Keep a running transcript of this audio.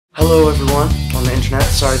Hello everyone on the internet.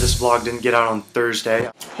 Sorry this vlog didn't get out on Thursday.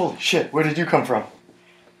 Holy shit, where did you come from?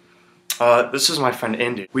 This is my friend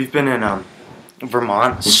Indy. We've been in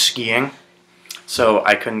Vermont skiing, so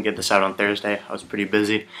I couldn't get this out on Thursday. I was pretty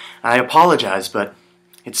busy. I apologize, but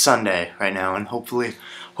it's Sunday right now, and hopefully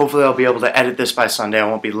I'll be able to edit this by Sunday. I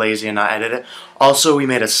won't be lazy and not edit it. Also, we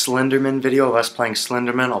made a Slenderman video of us playing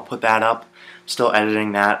Slenderman. I'll put that up. Still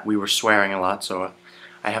editing that. We were swearing a lot, so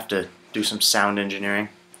I have to do some sound engineering.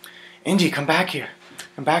 Indy, come back here.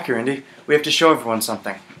 Come back here, Indy. We have to show everyone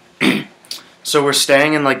something. So we're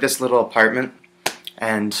staying in like this little apartment,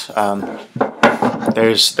 and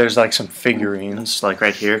there's like some figurines, like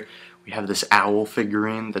right here. We have this owl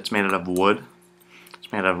figurine that's made out of wood.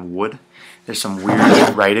 It's made out of wood. There's some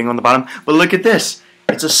weird writing on the bottom. But look at this.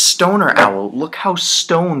 It's a stoner owl. Look how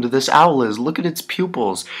stoned this owl is. Look at its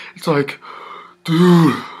pupils. It's like,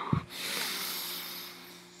 dude.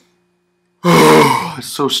 It's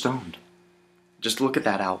so stoned. Just look at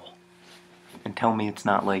that owl and tell me it's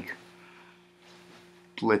not like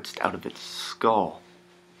blitzed out of its skull.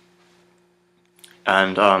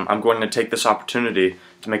 And I'm going to take this opportunity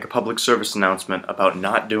to make a public service announcement about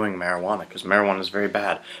not doing marijuana, because marijuana is very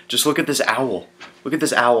bad. Just look at this owl. Look at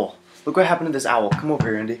this owl. Look what happened to this owl. Come over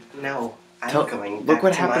here, Indy. No, I'm going back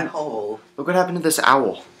to my hole. Look what happened to this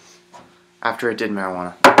owl after it did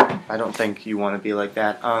marijuana. I don't think you want to be like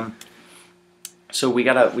that. So we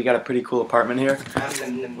got a pretty cool apartment here.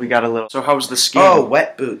 We got a little. So how was the skiing? Oh,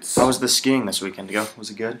 wet boots. How was the skiing this weekend ago? Was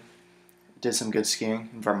it good? Did some good skiing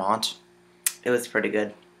in Vermont. It was pretty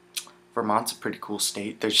good. Vermont's a pretty cool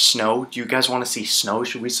state. There's snow. Do you guys want to see snow?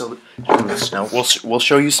 Should we show the snow? We'll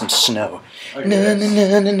show you some snow.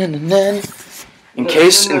 Okay. In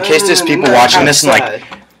case there's people watching this in like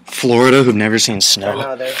Florida who've never seen snow.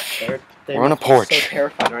 No, they're we're on a porch. So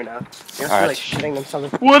terrified right now. They're All right. like shitting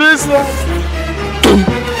themselves. What is that?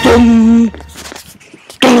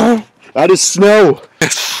 That is snow.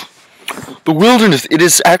 The wilderness. It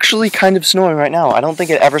is actually kind of snowing right now. I don't think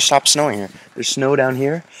it ever stops snowing here. There's snow down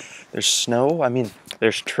here. There's snow. I mean,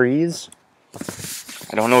 there's trees.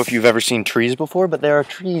 I don't know if you've ever seen trees before, but there are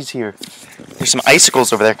trees here. There's some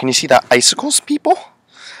icicles over there. Can you see the icicles, people?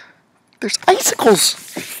 There's icicles.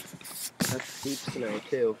 That's deep snow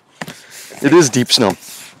too. It is deep snow.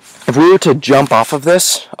 If we were to jump off of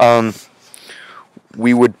this,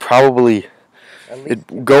 we would probably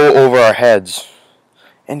go over our heads.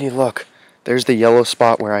 Andy, look. There's the yellow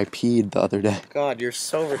spot where I peed the other day. God, you're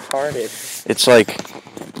so retarded. It's like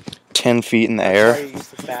 10 feet in the air. That's why you use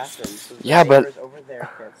the bathroom. So the Yeah, but neighbors over there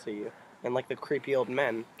can't see you, and like the creepy old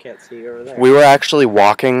men can't see you over there. we were actually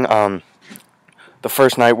walking. The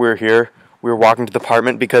first night we were here, we were walking to the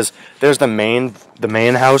apartment because there's the main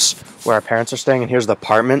house where our parents are staying, and here's the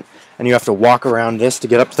apartment, and you have to walk around this to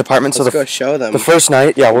get up to the apartment. Let's go show them. The first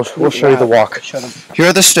night, yeah, we'll show you the walk. Show them. Here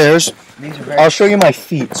are the stairs. These are very I'll show you my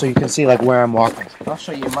feet so you can see like where I'm walking. I'll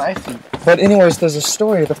show you my feet. But anyways, there's a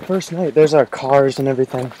story. The first night, there's our cars and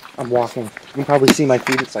everything. I'm walking. You can probably see my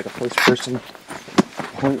feet. It's like a first-person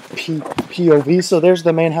POV. So there's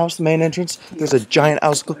the main house, the main entrance. There's a giant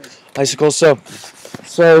icicle. So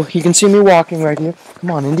you can see me walking right here.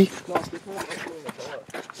 Come on, Indy.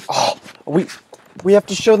 Oh, we have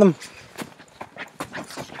to show them.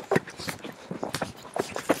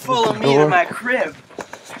 Follow me to my crib.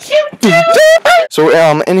 So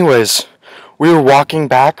anyways, we were walking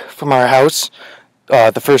back from our house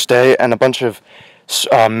the first day, and a bunch of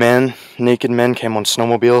naked men came on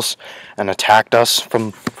snowmobiles and attacked us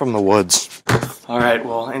from the woods. Alright,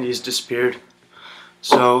 well, Andy's disappeared.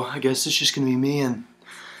 So I guess it's just gonna be me and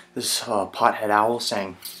this pothead owl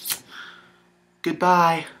saying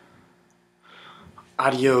goodbye.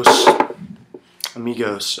 Adios,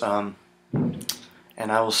 amigos.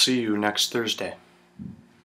 And I will see you next Thursday.